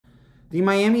The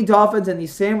Miami Dolphins and the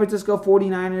San Francisco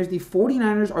 49ers. The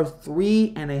 49ers are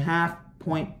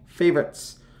 3.5-point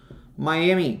favorites.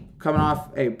 Miami coming off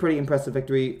a pretty impressive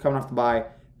victory, coming off the bye.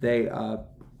 They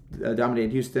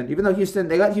dominated Houston, even though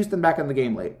they got Houston back in the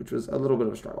game late, which was a little bit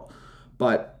of a struggle.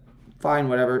 But fine,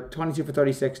 whatever. 22 for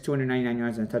 36, 299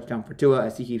 yards and a touchdown for Tua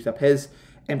as he keeps up his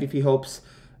MVP hopes.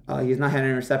 He has not had an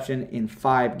interception in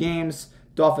 5 games.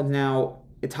 Dolphins now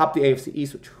atop the AFC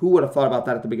East, which who would have thought about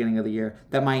that at the beginning of the year,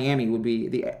 that Miami would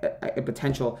be a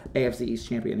potential AFC East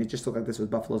champion. It just looked like this was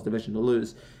Buffalo's division to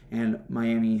lose, and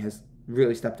Miami has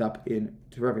really stepped up in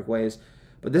terrific ways.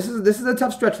 But this is a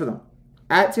tough stretch for them.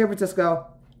 At San Francisco,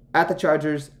 at the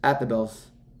Chargers, at the Bills.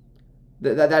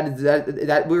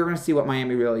 That we're going to see what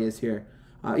Miami really is here.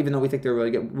 Even though we think they're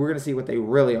really good, we're going to see what they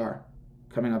really are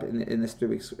coming up in this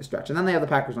 3-week stretch. And then they have the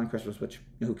Packers on Christmas, which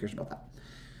who cares about that?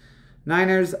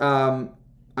 Niners,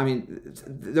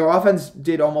 their offense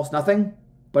did almost nothing,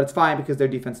 but it's fine because their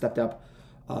defense stepped up.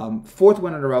 4th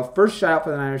win in a row. First shutout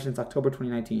for the Niners since October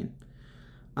 2019.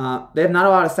 They have not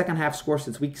allowed a second half score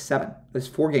since week 7. There's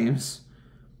 4 games.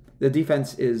 The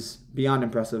defense is beyond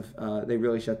impressive. They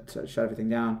really shut everything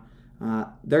down.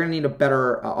 They're going to need a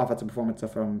better offensive performance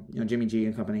from Jimmy G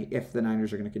and company if the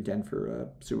Niners are going to contend for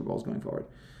Super Bowls going forward.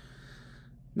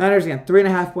 Niners, again,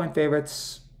 3.5-point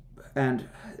favorites. And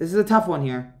this is a tough one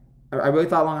here. I really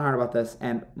thought long and hard about this.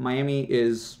 And Miami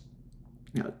is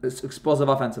explosive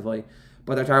offensively,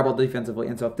 but they're terrible defensively.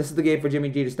 And so if this is the game for Jimmy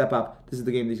G to step up, this is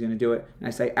the game that he's going to do it. And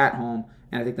I say at home.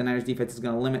 And I think the Niners defense is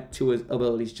going to limit Tua's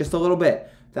abilities just a little bit.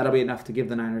 That'll be enough to give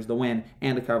the Niners the win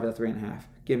and to cover the 3.5.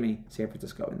 Give me San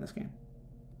Francisco in this game.